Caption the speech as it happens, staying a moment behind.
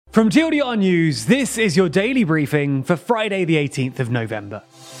From TLDR News, this is your daily briefing for Friday the 18th of November.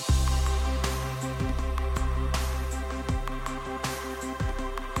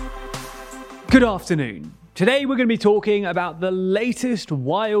 Good afternoon. Today we're going to be talking about the latest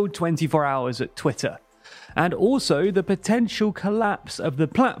wild 24 hours at Twitter, and also the potential collapse of the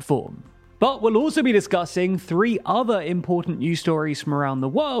platform. But we'll also be discussing 3 other important news stories from around the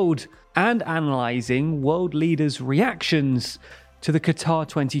world and analysing world leaders' reactions to the Qatar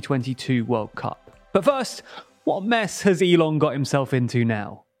 2022 World Cup. But first, what mess has Elon got himself into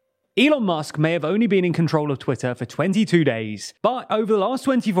now? Elon Musk may have only been in control of Twitter for 22 days, but over the last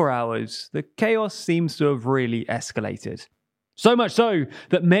 24 hours, the chaos seems to have really escalated. So much so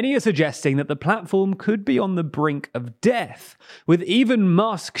that many are suggesting that the platform could be on the brink of death, with even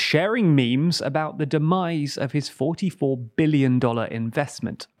Musk sharing memes about the demise of his $44 billion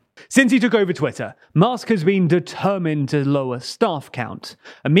investment. Since he took over Twitter, Musk has been determined to lower staff count,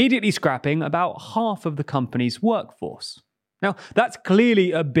 immediately scrapping about half of the company's workforce. Now, that's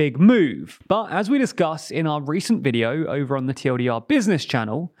clearly a big move, but as we discuss in our recent video over on the TLDR Business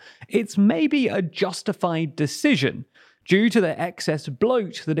channel, it's maybe a justified decision due to the excess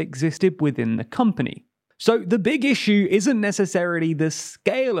bloat that existed within the company. So the big issue isn't necessarily the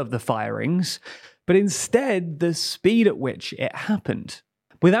scale of the firings, but instead the speed at which it happened.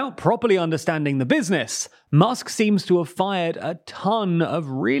 Without properly understanding the business, Musk seems to have fired a ton of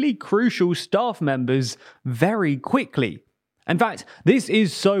really crucial staff members very quickly. In fact, this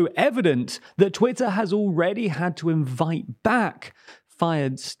is so evident that Twitter has already had to invite back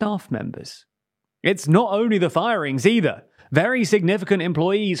fired staff members. It's not only the firings either. Very significant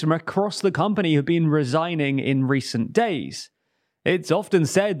employees from across the company have been resigning in recent days. It's often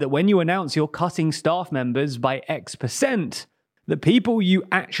said that when you announce you're cutting staff members by X%, the people you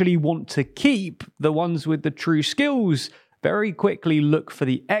actually want to keep, the ones with the true skills, very quickly look for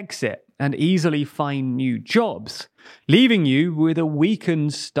the exit and easily find new jobs, leaving you with a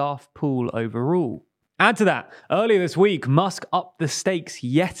weakened staff pool overall. Add to that, earlier this week, Musk upped the stakes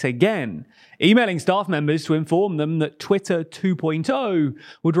yet again, emailing staff members to inform them that Twitter 2.0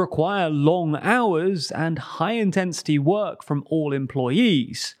 would require long hours and high-intensity work from all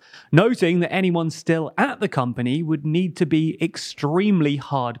employees, noting that anyone still at the company would need to be extremely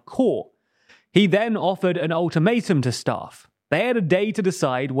hardcore. He then offered an ultimatum to staff. They had a day to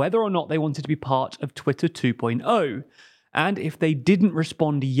decide whether or not they wanted to be part of Twitter 2.0, and if they didn't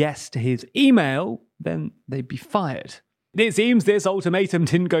respond yes to his email, then they'd be fired. It seems this ultimatum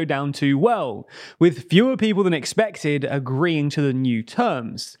didn't go down too well, with fewer people than expected agreeing to the new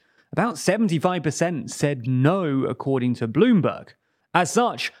terms. About 75% said no, according to Bloomberg. As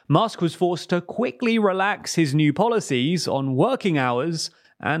such, Musk was forced to quickly relax his new policies on working hours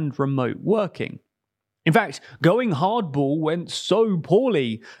and remote working. In fact, going hardball went so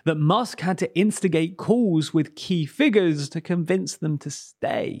poorly that Musk had to instigate calls with key figures to convince them to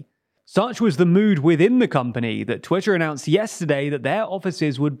stay. Such was the mood within the company that Twitter announced yesterday that their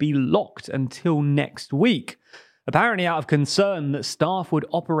offices would be locked until next week, apparently out of concern that staff would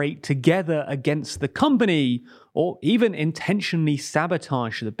operate together against the company or even intentionally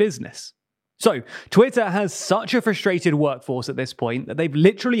sabotage the business. So, Twitter has such a frustrated workforce at this point that they've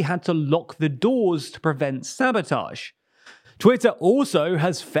literally had to lock the doors to prevent sabotage. Twitter also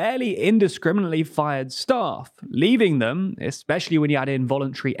has fairly indiscriminately fired staff, leaving them, especially when you add in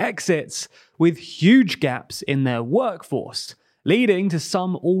voluntary exits, with huge gaps in their workforce, leading to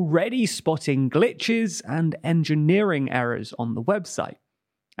some already spotting glitches and engineering errors on the website.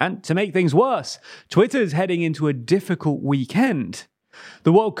 And to make things worse, Twitter's heading into a difficult weekend.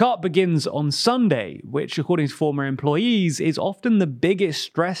 The World Cup begins on Sunday, which, according to former employees, is often the biggest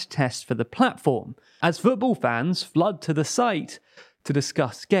stress test for the platform, as football fans flood to the site to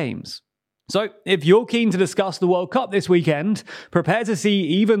discuss games. So, if you're keen to discuss the World Cup this weekend, prepare to see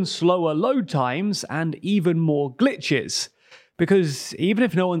even slower load times and even more glitches. Because even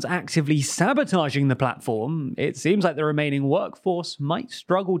if no one's actively sabotaging the platform, it seems like the remaining workforce might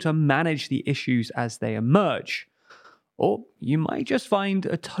struggle to manage the issues as they emerge. Or you might just find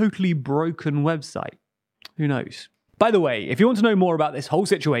a totally broken website. Who knows? By the way, if you want to know more about this whole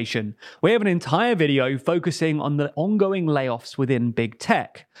situation, we have an entire video focusing on the ongoing layoffs within big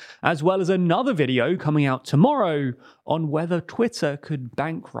tech, as well as another video coming out tomorrow on whether Twitter could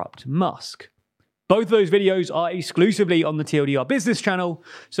bankrupt Musk. Both of those videos are exclusively on the TLDR Business channel,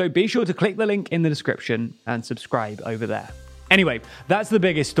 so be sure to click the link in the description and subscribe over there. Anyway, that's the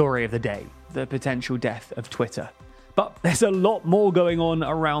biggest story of the day, the potential death of Twitter. But there's a lot more going on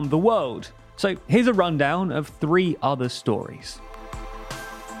around the world. So here's a rundown of 3 other stories.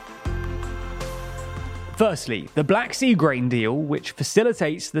 firstly, the Black Sea grain deal, which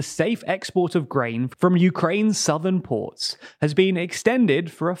facilitates the safe export of grain from Ukraine's southern ports, has been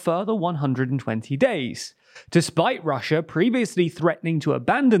extended for a further 120 days, despite Russia previously threatening to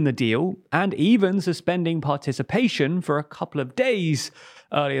abandon the deal and even suspending participation for a couple of days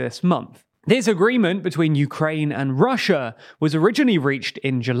earlier this month. This agreement between Ukraine and Russia was originally reached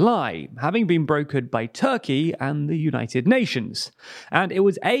in July, having been brokered by Turkey and the United Nations, and it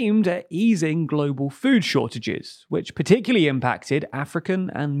was aimed at easing global food shortages, which particularly impacted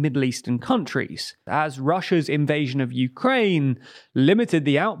African and Middle Eastern countries, as Russia's invasion of Ukraine limited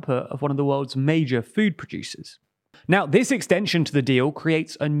the output of one of the world's major food producers. Now, this extension to the deal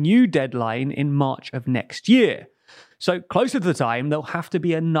creates a new deadline in March of next year. So closer to the time, there'll have to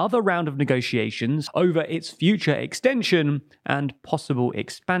be another round of negotiations over its future extension and possible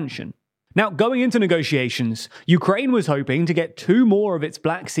expansion. Now, going into negotiations, Ukraine was hoping to get 2 more of its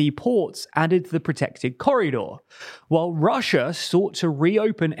Black Sea ports added to the protected corridor, while Russia sought to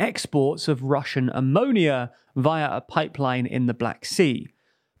reopen exports of Russian ammonia via a pipeline in the Black Sea.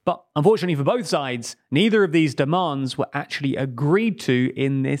 But unfortunately for both sides, neither of these demands were actually agreed to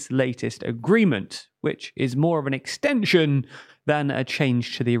in this latest agreement, which is more of an extension than a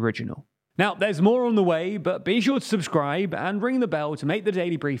change to the original. Now, there's more on the way, but be sure to subscribe and ring the bell to make the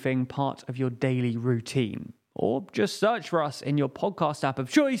daily briefing part of your daily routine. Or just search for us in your podcast app of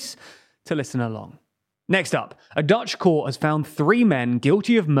choice to listen along. Next up, a Dutch court has found 3 men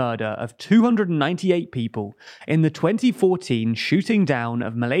guilty of murder of 298 people in the 2014 shooting down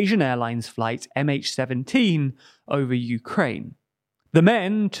of Malaysian Airlines flight MH17 over Ukraine. The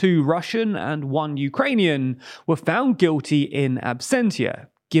men, 2 Russian and 1 Ukrainian, were found guilty in absentia,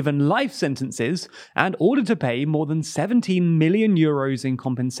 given life sentences, and ordered to pay more than 17 million euros in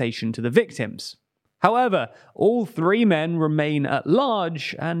compensation to the victims. However, all 3 men remain at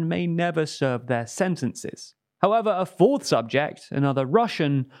large and may never serve their sentences. However, a 4th subject, another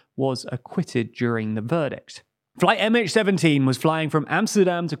Russian, was acquitted during the verdict. Flight MH17 was flying from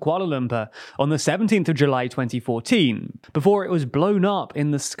Amsterdam to Kuala Lumpur on the 17th of July 2014, before it was blown up in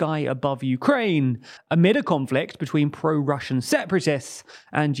the sky above Ukraine, amid a conflict between pro-Russian separatists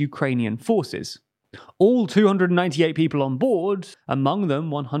and Ukrainian forces. All 298 people on board, among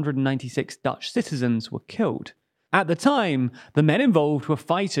them 196 Dutch citizens, were killed. At the time, the men involved were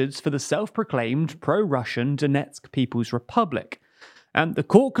fighters for the self-proclaimed pro-Russian Donetsk People's Republic, and the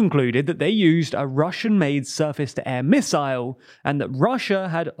court concluded that they used a Russian-made surface-to-air missile and that Russia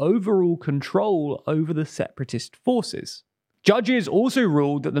had overall control over the separatist forces. Judges also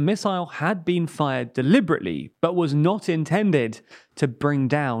ruled that the missile had been fired deliberately, but was not intended to bring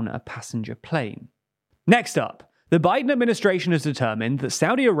down a passenger plane. Next up, the Biden administration has determined that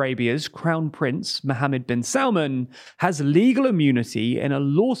Saudi Arabia's Crown Prince Mohammed bin Salman has legal immunity in a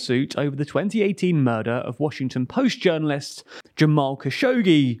lawsuit over the 2018 murder of Washington Post journalist Jamal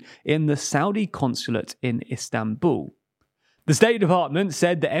Khashoggi in the Saudi consulate in Istanbul. The State Department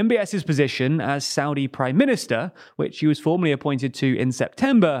said that MBS's position as Saudi Prime Minister, which he was formally appointed to in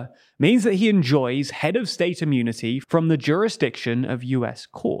September, means that he enjoys head of state immunity from the jurisdiction of US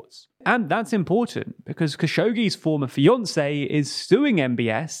courts. And that's important because Khashoggi's former fiancée is suing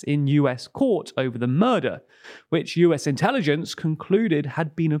MBS in US court over the murder, which US intelligence concluded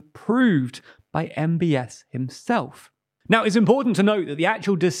had been approved by MBS himself. Now, it's important to note that the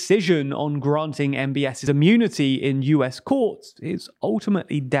actual decision on granting MBS's immunity in US courts is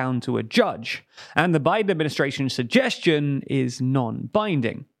ultimately down to a judge, and the Biden administration's suggestion is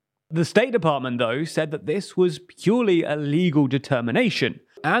non-binding. The State Department, though, said that this was purely a legal determination,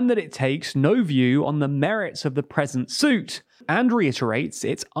 and that it takes no view on the merits of the present suit, and reiterates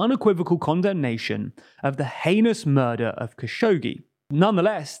its unequivocal condemnation of the heinous murder of Khashoggi.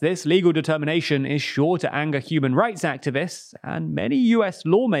 Nonetheless, this legal determination is sure to anger human rights activists and many US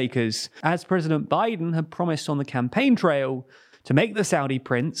lawmakers, as President Biden had promised on the campaign trail to make the Saudi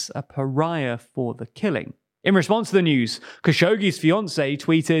prince a pariah for the killing. In response to the news, Khashoggi's fiancée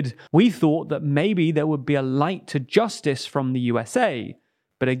tweeted, "We thought that maybe there would be a light to justice from the USA,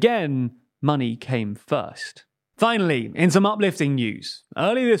 but again, money came first." Finally, in some uplifting news,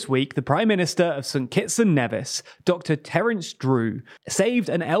 earlier this week, the Prime Minister of St Kitts and Nevis, Dr. Terence Drew, saved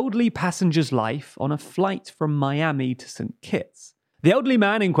an elderly passenger's life on a flight from Miami to St Kitts. The elderly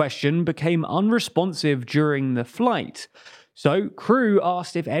man in question became unresponsive during the flight, so crew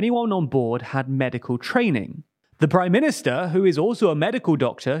asked if anyone on board had medical training. The Prime Minister, who is also a medical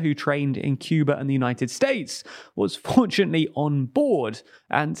doctor who trained in Cuba and the United States, was fortunately on board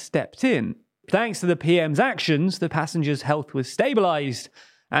and stepped in. Thanks to the PM's actions, the passenger's health was stabilised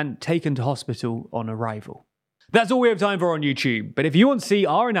and taken to hospital on arrival. That's all we have time for on YouTube, but if you want to see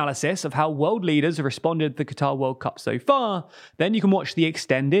our analysis of how world leaders have responded to the Qatar World Cup so far, then you can watch the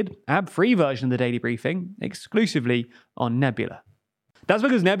extended, ad-free version of the Daily Briefing exclusively on Nebula. That's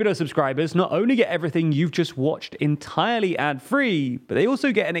because Nebula subscribers not only get everything you've just watched entirely ad-free, but they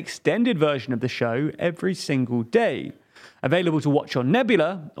also get an extended version of the show every single day, available to watch on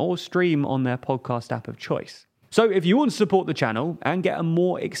Nebula or stream on their podcast app of choice. So if you want to support the channel and get a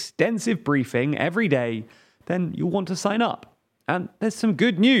more extensive briefing every day, then you'll want to sign up. And there's some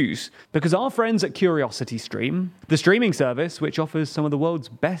good news, because our friends at CuriosityStream, the streaming service which offers some of the world's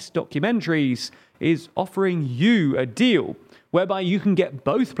best documentaries, is offering you a deal whereby you can get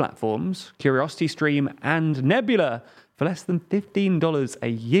both platforms, CuriosityStream and Nebula, for less than $15 a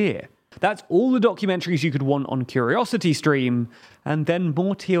year. That's all the documentaries you could want on CuriosityStream, and then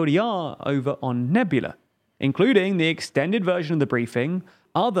more TLDR over on Nebula, including the extended version of the briefing,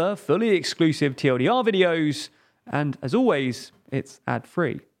 other fully exclusive TLDR videos, and as always, it's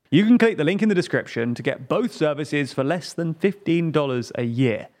ad-free. You can click the link in the description to get both services for less than $15 a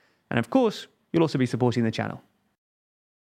year. And of course, you'll also be supporting the channel.